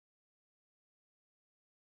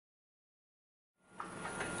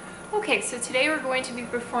Okay, so today we're going to be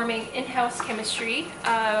performing in-house chemistry.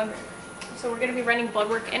 So we're going to be running blood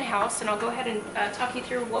work in-house, and I'll go ahead and talk you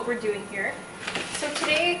through what we're doing here. So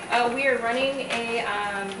today we are running a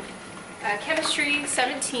chemistry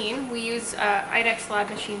 17. We use IDEX lab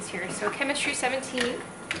machines here. So chemistry 17,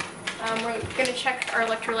 we're going to check our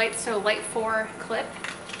electrolytes, so light 4 clip.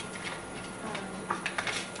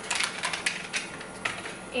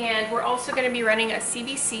 And we're also going to be running a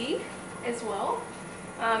CBC as well.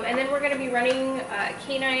 And then we're going to be running a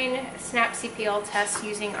canine SNAP CPL test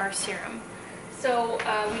using our serum. So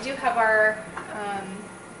we do have our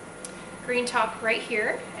green top right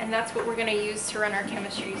here, and that's what we're going to use to run our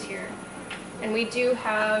chemistries here. And we do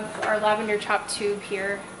have our lavender top tube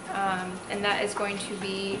here, and that is going to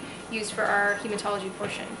be used for our hematology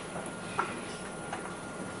portion.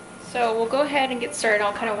 So we'll go ahead and get started.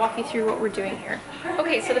 I'll kind of walk you through what we're doing here.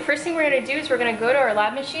 Okay, so the first thing we're going to do is we're going to go to our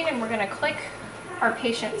lab machine and we're going to click our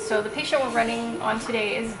patient. So the patient we're running on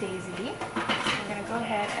today is Daisy. So we're going to go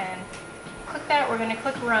ahead and click that. We're going to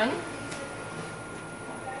click run.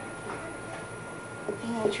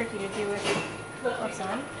 A little tricky to do with gloves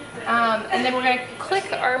on. And then we're going to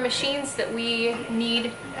click our machines that we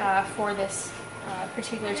need for this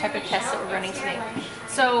particular type of test that we're running today.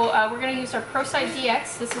 So we're going to use our ProSide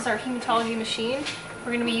DX. This is our hematology machine.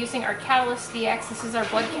 We're going to be using our Catalyst DX. This is our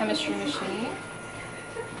blood chemistry machine.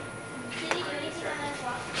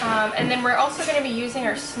 And then we're also going to be using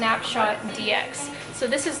our Snapshot DX. So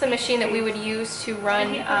this is the machine that we would use to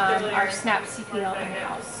run our SNAP CPL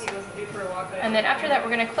in-house. And then after that,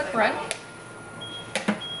 we're going to click run.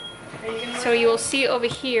 So you will see over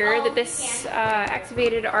here that this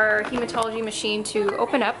activated our hematology machine to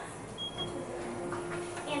open up.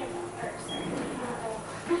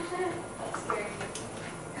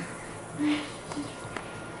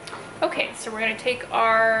 Okay, so we're going to take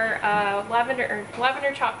our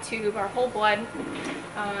lavender top tube, our whole blood,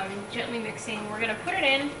 gently mixing. We're going to put it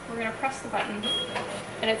in, we're going to press the button,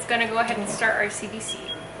 and it's going to go ahead and start our CBC.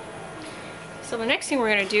 So the next thing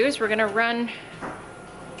we're going to do is we're going to run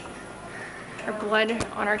our blood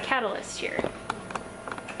on our catalyst here.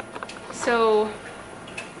 So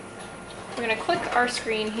we're going to click our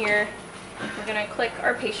screen here. We're going to click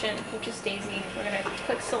our patient, which is Daisy. We're going to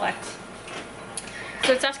click select.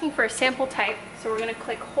 So it's asking for a sample type. So we're going to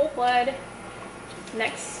click whole blood,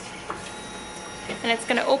 next. And it's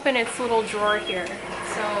going to open its little drawer here.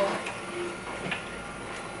 So,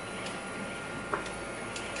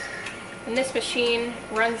 and this machine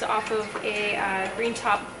runs off of a green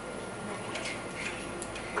top.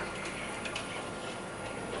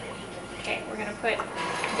 Okay, we're going to put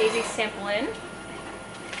Daisy's sample in.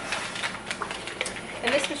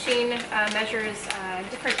 And this machine measures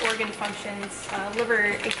different organ functions, liver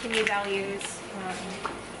and kidney values.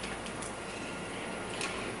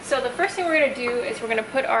 So the first thing we're going to do is we're going to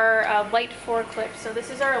put our light 4 clip. So this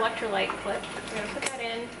is our electrolyte clip. We're going to put that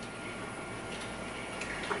in.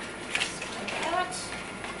 Like that.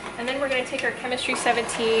 And then we're going to take our chemistry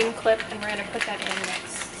 17 clip and we're going to put that in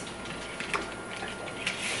next.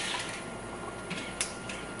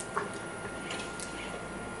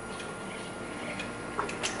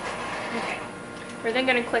 We're then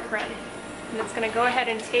going to click run, and it's going to go ahead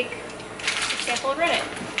and take the sample and run it.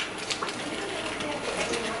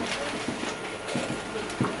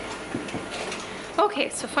 Okay,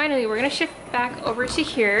 so finally we're going to shift back over to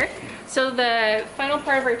here. So the final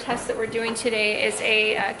part of our test that we're doing today is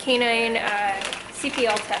a canine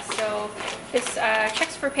CPL test. So this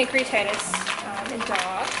checks for pancreatitis in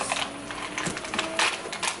dogs.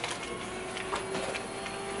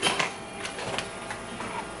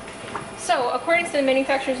 So, according to the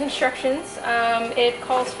manufacturer's instructions, it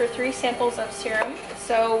calls for 3 samples of serum.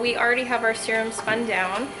 So we already have our serum spun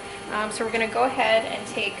down. So we're going to go ahead and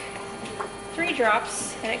take 3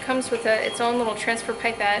 drops, and it comes with its own little transfer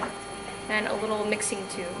pipette and a little mixing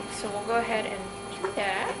tube. So we'll go ahead and do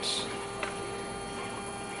that.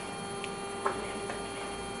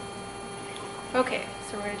 Okay,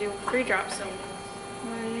 so we're going to do 3 drops. So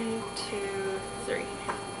 1, 2, 3.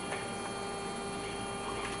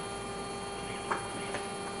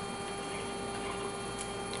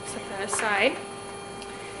 Set that aside.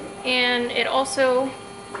 And it also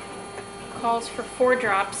calls for 4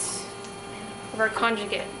 drops of our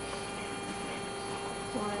conjugate.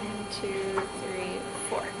 1, 2, 3,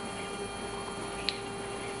 4.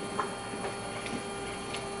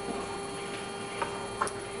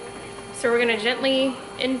 So we're going to gently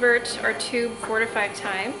invert our tube 4 to 5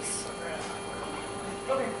 times.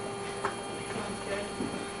 Okay.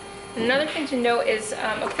 And Another thing to note is,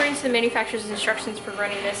 according to the manufacturer's instructions for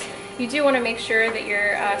running this, you do want to make sure that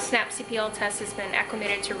your SNAP CPL test has been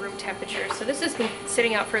acclimated to room temperature. So this has been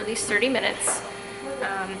sitting out for at least 30 minutes.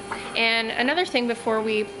 And another thing before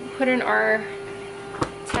we put in our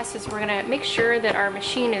test is we're going to make sure that our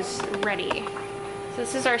machine is ready. So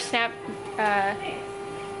this is our SNAP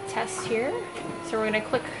test here. So we're going to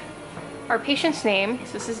click our patient's name.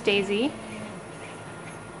 So this is Daisy.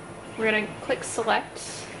 We're going to click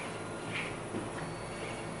select.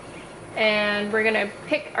 And we're going to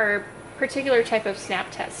pick our particular type of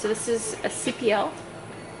SNAP test. So this is a CPL,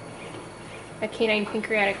 a canine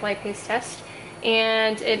pancreatic lipase test,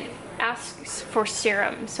 and it asks for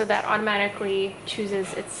serum, so that automatically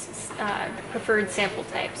chooses its preferred sample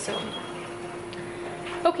type.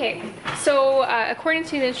 Okay, so according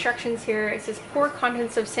to the instructions here, it says pour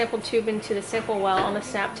contents of sample tube into the sample well on the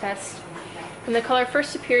SNAP test. When the color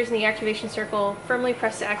first appears in the activation circle, firmly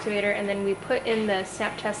press the activator, and then we put in the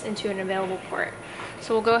SNAP test into an available port.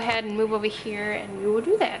 So we'll go ahead and move over here and we will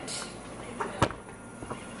do that.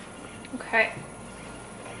 Okay.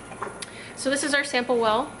 So this is our sample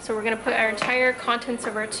well. So we're going to put our entire contents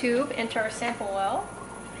of our tube into our sample well.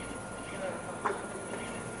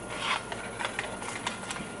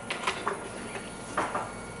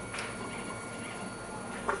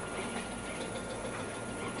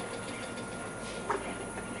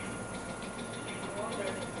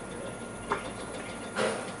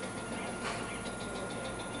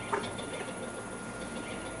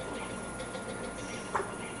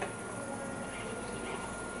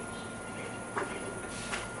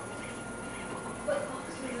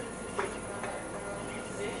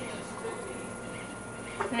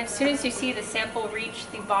 And as soon as you see the sample reach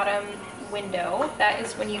the bottom window, that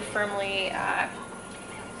is when you firmly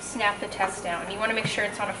snap the test down. You want to make sure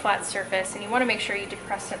it's on a flat surface, and you want to make sure you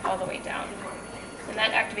depress it all the way down. And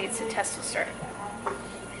that activates the test to start.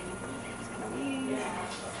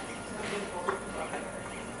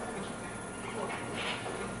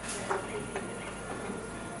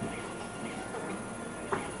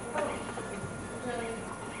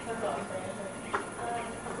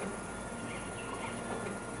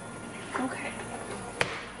 Okay.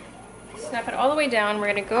 Snap it all the way down.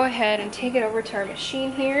 We're going to go ahead and take it over to our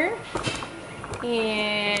machine here.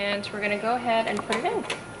 And we're going to go ahead and put it in.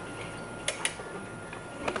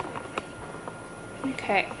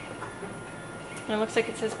 Okay. And it looks like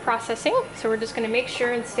it says processing. So we're just going to make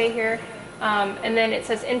sure and stay here. And then it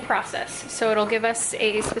says in process. So it'll give us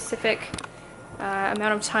a specific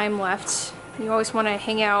amount of time left. You always want to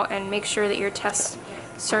hang out and make sure that your test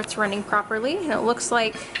starts running properly. And it looks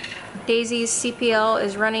like Daisy's CPL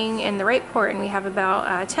is running in the right port, and we have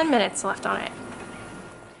about 10 minutes left on it.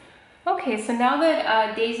 Okay, so now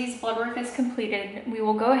that Daisy's blood work is completed, we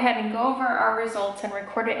will go ahead and go over our results and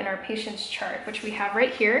record it in our patient's chart, which we have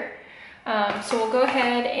right here. So we'll go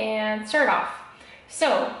ahead and start off.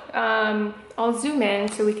 So I'll zoom in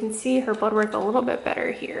so we can see her blood work a little bit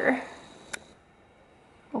better here.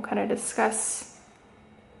 We'll kind of discuss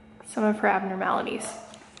some of her abnormalities.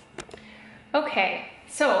 Okay,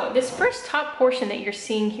 so this first top portion that you're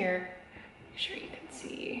seeing here, make sure you can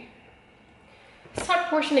see. This top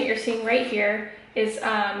portion that you're seeing right here is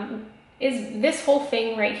this whole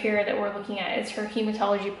thing right here that we're looking at is her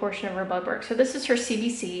hematology portion of her blood work. So this is her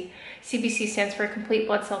CBC. CBC stands for complete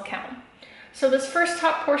blood cell count. So this first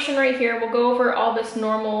top portion right here, we'll go over all this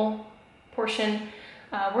normal portion.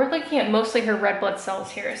 We're looking at mostly her red blood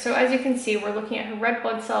cells here. So as you can see, we're looking at her red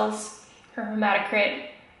blood cells, her hematocrit,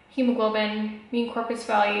 hemoglobin, mean corpus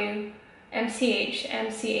value, MCH,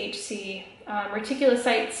 MCHC,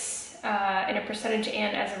 reticulocytes in a percentage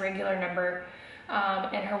and as a regular number,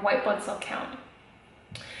 and her white blood cell count.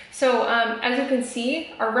 So as you can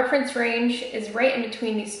see, our reference range is right in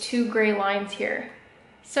between these two gray lines here.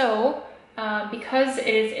 So because it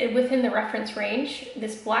is within the reference range,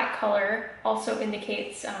 this black color also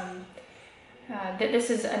indicates that this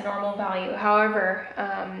is a normal value. However,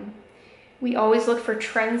 we always look for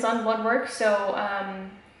trends on blood work. So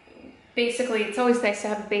basically, it's always nice to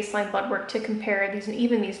have a baseline blood work to compare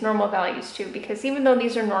these normal values to, because even though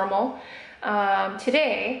these are normal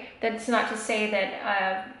today, that's not to say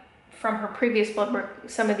that from her previous blood work,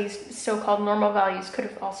 some of these so-called normal values could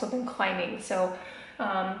have also been climbing. So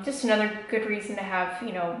just another good reason to have,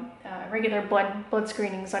 regular blood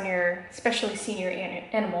screenings on your especially senior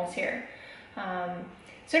animals here.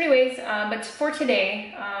 So anyways, but for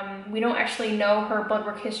today, we don't actually know her blood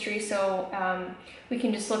work history, so we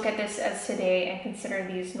can just look at this as today and consider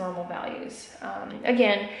these normal values.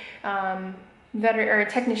 Again,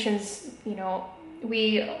 technicians,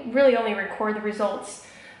 we really only record the results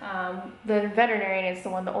The veterinarian is the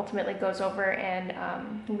one that ultimately goes over and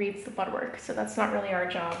reads the blood work. So that's not really our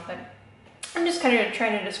job, but I'm just kind of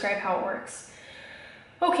trying to describe how it works.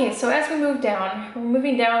 Okay, so as we move down, we're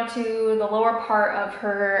moving down to the lower part of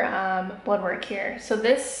her blood work here. So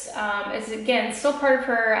this is, again, still part of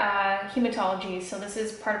her hematology. So this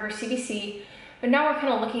is part of her CBC, but now we're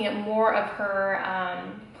kind of looking at more of her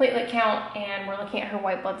platelet count, and we're looking at her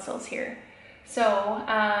white blood cells here. So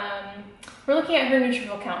we're looking at her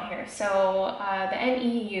neutrophil count here. So the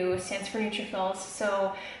NEU stands for neutrophils.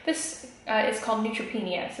 So this is called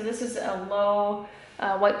neutropenia. So this is a low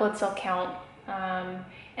white blood cell count.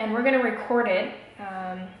 And we're going to record it.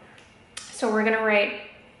 So we're going to write,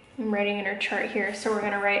 I'm writing in our chart here, so we're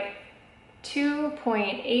going to write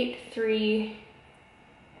 2.83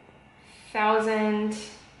 thousand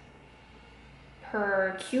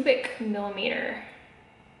per cubic millimeter.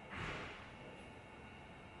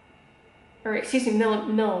 Or excuse me,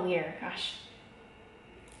 milliliter, gosh.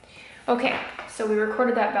 Okay, so we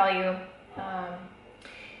recorded that value.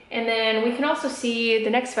 And then we can also see the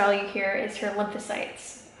next value here is her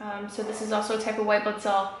lymphocytes. So this is also a type of white blood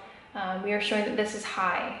cell. We are showing that this is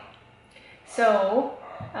high. So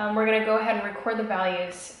we're going to go ahead and record the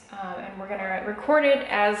values, and we're going to record it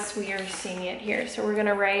as we are seeing it here. So we're going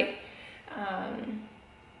to write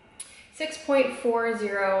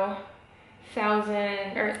 6.40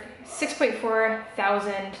 thousand, or 6.4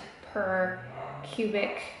 thousand per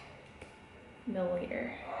cubic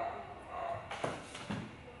milliliter.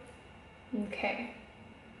 Okay.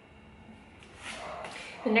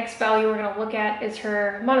 The next value we're going to look at is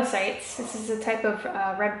her monocytes. This is a type of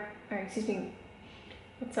red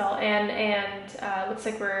cell, and it looks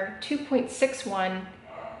like we're 2.61.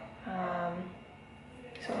 So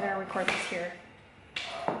we're going to record this here.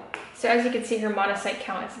 So as you can see, her monocyte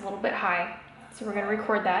count is a little bit high. So we're going to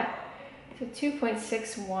record that. So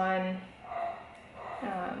 2.61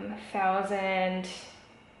 thousand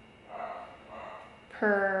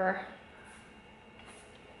per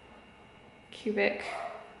cubic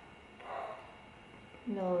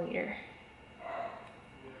milliliter.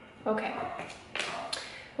 Okay,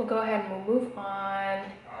 we'll go ahead and we'll move on.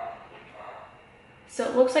 So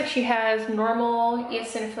it looks like she has normal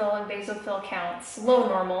eosinophil and basophil counts, low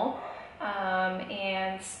normal,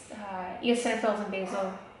 and eosinophils and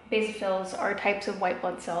basophils are types of white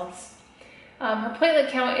blood cells. Her platelet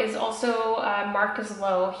count is also marked as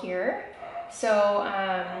low here. So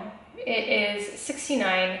it is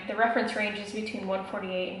 69. The reference range is between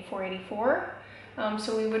 148 and 484.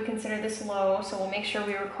 So we would consider this low, so we'll make sure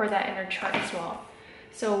we record that in our chart as well.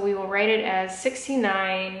 So we will write it as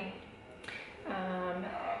 69,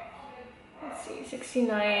 let's see,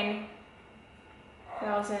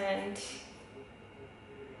 69,000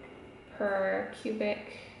 per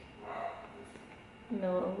cubic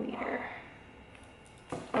milliliter.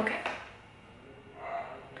 Okay.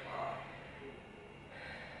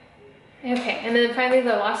 Okay, and then finally the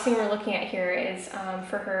last thing we're looking at here is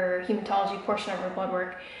for her hematology portion of her blood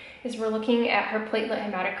work, is we're looking at her platelet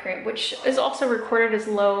hematocrit, which is also recorded as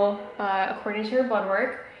low according to her blood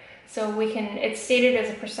work. So we can, it's stated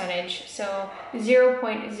as a percentage, so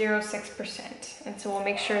 0.06%. And so we'll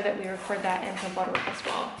make sure that we record that in her blood work as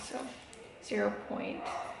well. So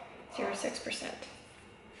 0.06%,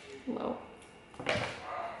 low.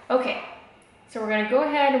 Okay. So we're going to go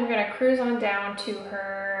ahead and we're going to cruise on down to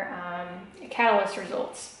her catalyst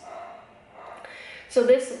results. So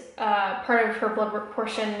this part of her blood work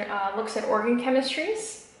portion looks at organ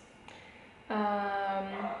chemistries,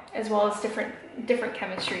 as well as different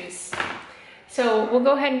chemistries. So we'll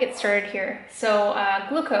go ahead and get started here. So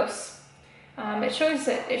glucose. It shows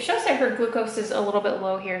that her glucose is a little bit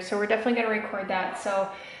low here, so we're definitely going to record that. So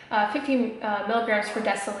 50 milligrams per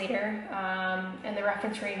deciliter, and the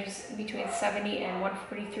reference range is between 70 and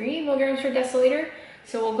 143 milligrams per deciliter.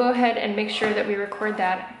 So we'll go ahead and make sure that we record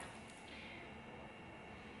that.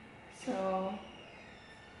 So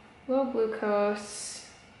low glucose,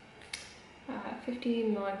 50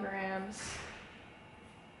 milligrams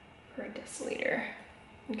per deciliter.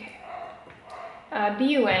 Okay.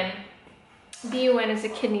 BUN. BUN is a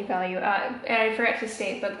kidney value, and I forgot to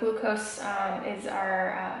state, but glucose is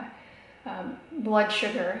our blood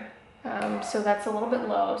sugar, so that's a little bit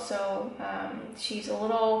low, so she's a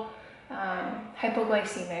little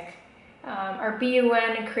hypoglycemic. Our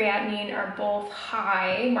BUN and creatinine are both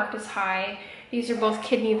high, marked as high. These are both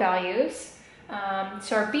kidney values.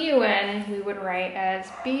 So our BUN we would write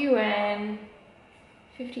as BUN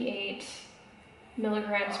 58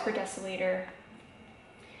 milligrams per deciliter,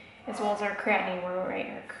 as well as our creatinine, where we'll write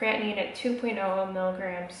our creatinine at 2.0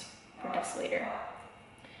 milligrams per deciliter.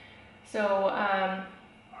 So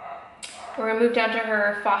We're gonna move down to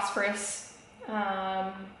her phosphorus,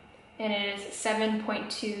 and it is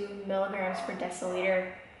 7.2 milligrams per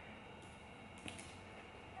deciliter.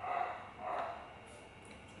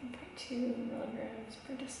 7.2 milligrams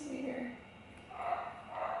per deciliter.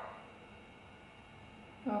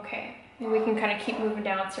 Okay, and we can kind of keep moving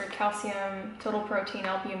down. So calcium, total protein,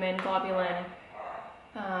 albumin, globulin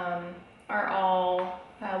are all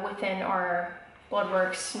within our blood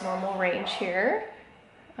work's normal range here,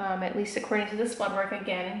 at least according to this blood work.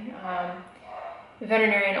 Again, the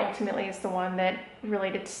veterinarian ultimately is the one that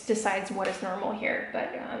really decides what is normal here,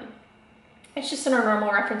 but it's just in our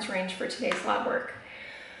normal reference range for today's lab work.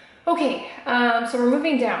 Okay, so we're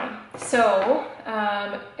moving down. So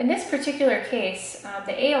in this particular case,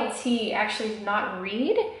 the ALT actually did not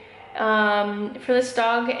read for this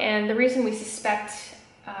dog, and the reason we suspect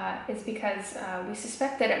is because we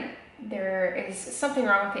suspect that there is something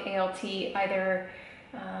wrong with the ALT. Either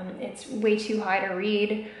it's way too high to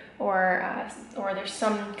read, or there's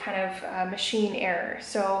some kind of machine error.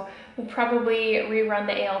 So we'll probably rerun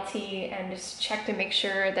the ALT and just check to make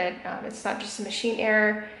sure that it's not just a machine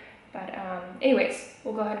error. But anyways,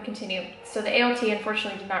 we'll go ahead and continue. So the ALT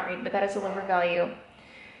unfortunately did not read, but that is a liver value.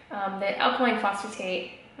 The alkaline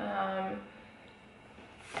phosphatase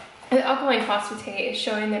is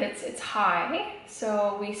showing that it's high.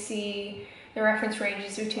 So we see the reference range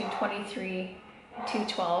is between 23 and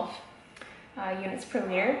 212 units per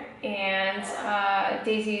liter, and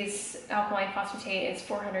Daisy's alkaline phosphatase is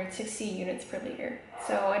 460 units per liter.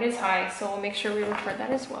 So it is high, so we'll make sure we record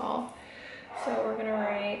that as well. So we're gonna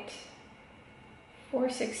write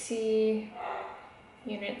 460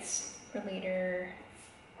 units per liter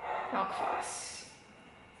alk phos,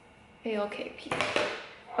 ALKP.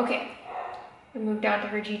 Okay, we move down to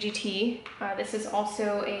her GGT. This is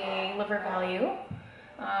also a liver value.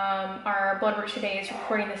 Our blood work today is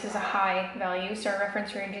recording this as a high value, so our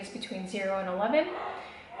reference range is between 0 and 11.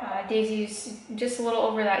 Daisy's just a little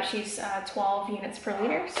over that. She's 12 units per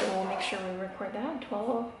liter, so we'll make sure we record that,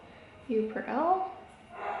 12 U per L.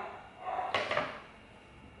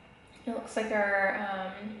 It looks like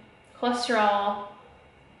our cholesterol,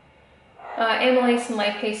 amylase and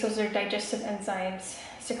lipase, those are digestive enzymes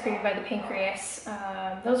secreted by the pancreas.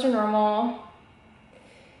 Those are normal.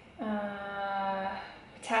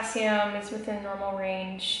 Potassium is within normal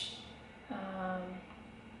range.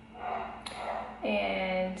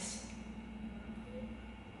 And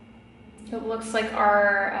it looks like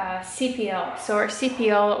our CPL. So our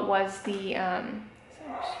CPL was the,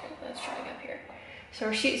 let's try it up here. So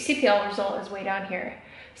our CPL result is way down here.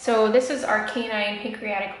 So this is our canine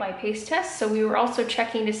pancreatic lipase test. So we were also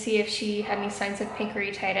checking to see if she had any signs of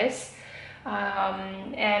pancreatitis.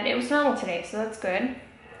 And it was normal today, so that's good.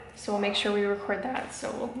 So we'll make sure we record that.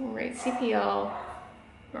 So we'll write CPL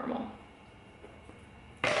normal.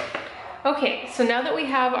 Okay, so now that we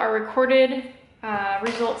have our recorded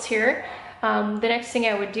results here, the next thing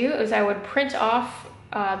I would do is I would print off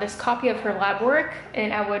this copy of her lab work,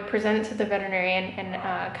 and I would present it to the veterinarian and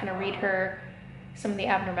kind of read her some of the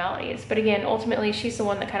abnormalities. But again, ultimately she's the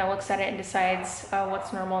one that kind of looks at it and decides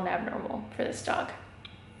what's normal and abnormal for this dog.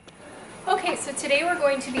 Okay, so today we're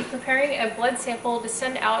going to be preparing a blood sample to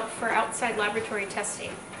send out for outside laboratory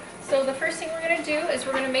testing. So the first thing we're going to do is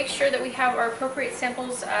we're going to make sure that we have our appropriate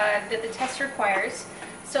samples that the test requires.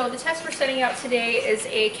 So the test we're sending out today is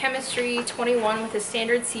a chemistry 21 with a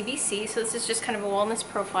standard CBC, so this is just kind of a wellness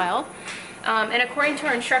profile. And according to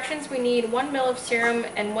our instructions, we need 1 ml of serum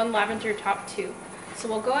and 1 lavender top tube. So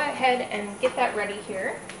we'll go ahead and get that ready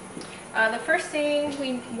here. The first thing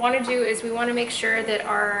we want to do is we want to make sure that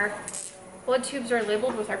our blood tubes are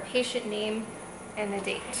labeled with our patient name and the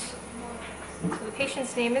date. So the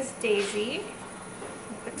patient's name is Daisy.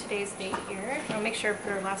 I'll put today's date here. I'll make sure I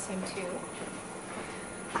put her last name too.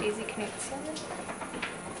 Daisy Knutson.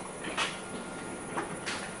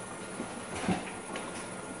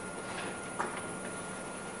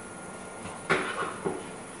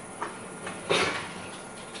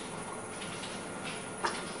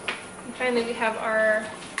 And finally we have our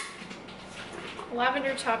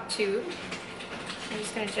lavender top tube. I'm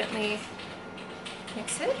just going to gently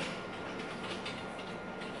mix it.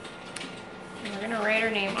 And we're going to write our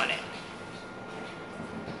name on it.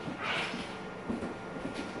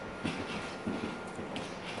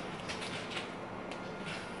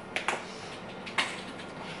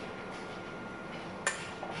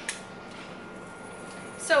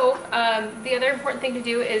 So the other important thing to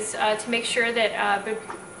do is to make sure that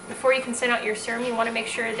before you can send out your serum, you want to make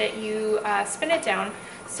sure that you spin it down.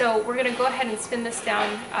 So we're going to go ahead and spin this down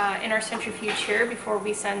in our centrifuge here before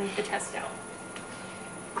we send the test out.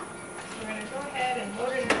 So we're going to go ahead and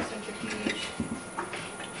load it in our centrifuge.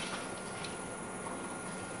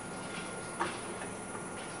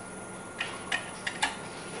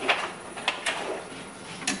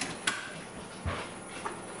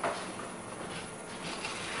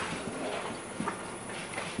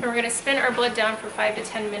 And we're going to spin our blood down for 5 to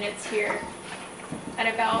 10 minutes here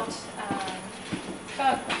at about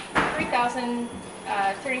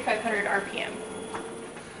 3,500 RPM.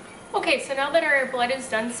 Okay, so now that our blood is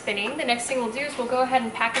done spinning, the next thing we'll do is we'll go ahead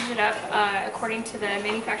and package it up according to the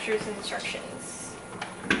manufacturer's instructions,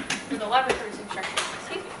 or the laboratory's instructions,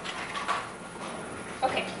 excuse me.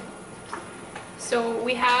 Okay, so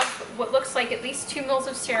we have what looks like at least 2 mils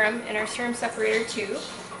of serum in our serum separator tube,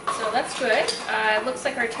 so that's good. It looks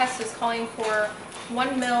like our test is calling for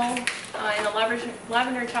 1 mil in a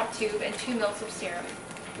lavender top tube and 2 mils of serum.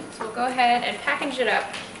 So we'll go ahead and package it up.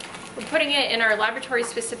 We're putting it in our laboratory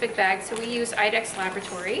specific bag, so we use IDEX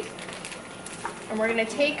Laboratory. And we're going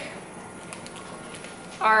to take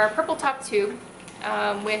our purple top tube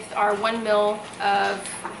with our 1 mil of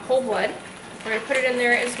whole blood. We're going to put it in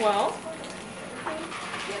there as well.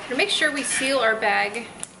 We're going to make sure we seal our bag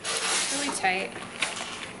really tight.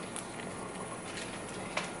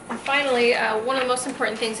 And finally, one of the most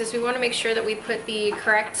important things is we want to make sure that we put the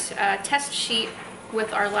correct test sheet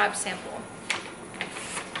with our lab sample.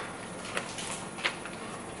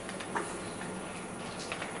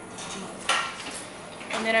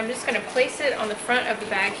 And then I'm just going to place it on the front of the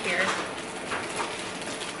bag here.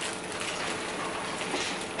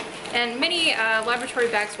 And many laboratory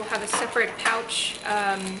bags will have a separate pouch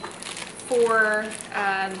for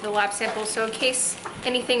the lab sample, so in case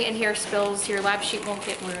anything in here spills, your lab sheet won't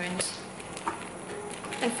get ruined.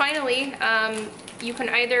 And finally, you can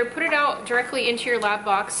either put it out directly into your lab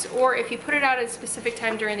box, or if you put it out at a specific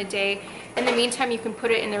time during the day, in the meantime you can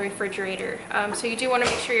put it in the refrigerator. So you do want to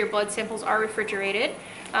make sure your blood samples are refrigerated.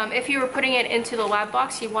 If you were putting it into the lab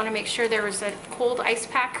box, you want to make sure there was a cold ice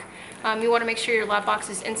pack. You want to make sure your lab box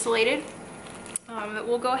is insulated.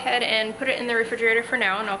 We'll go ahead and put it in the refrigerator for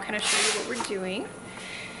now, and I'll kind of show you what we're doing.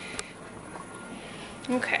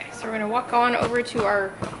 Okay, so we're going to walk on over to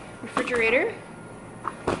our refrigerator.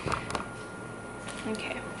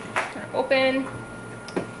 Okay, we're going to open,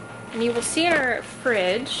 and you will see in our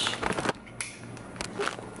fridge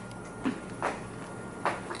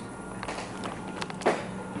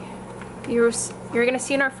you're going to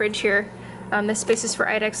see in our fridge here, this space is for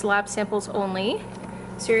IDEX lab samples only.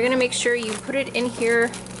 So you're going to make sure you put it in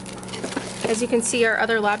here. As you can see, our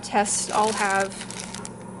other lab tests all have,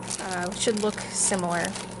 should look similar.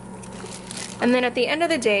 And then at the end of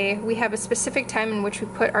the day, we have a specific time in which we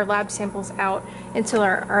put our lab samples out into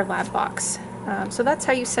our lab box. So that's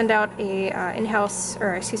how you send out a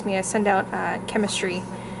send out chemistry,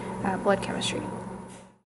 blood chemistry.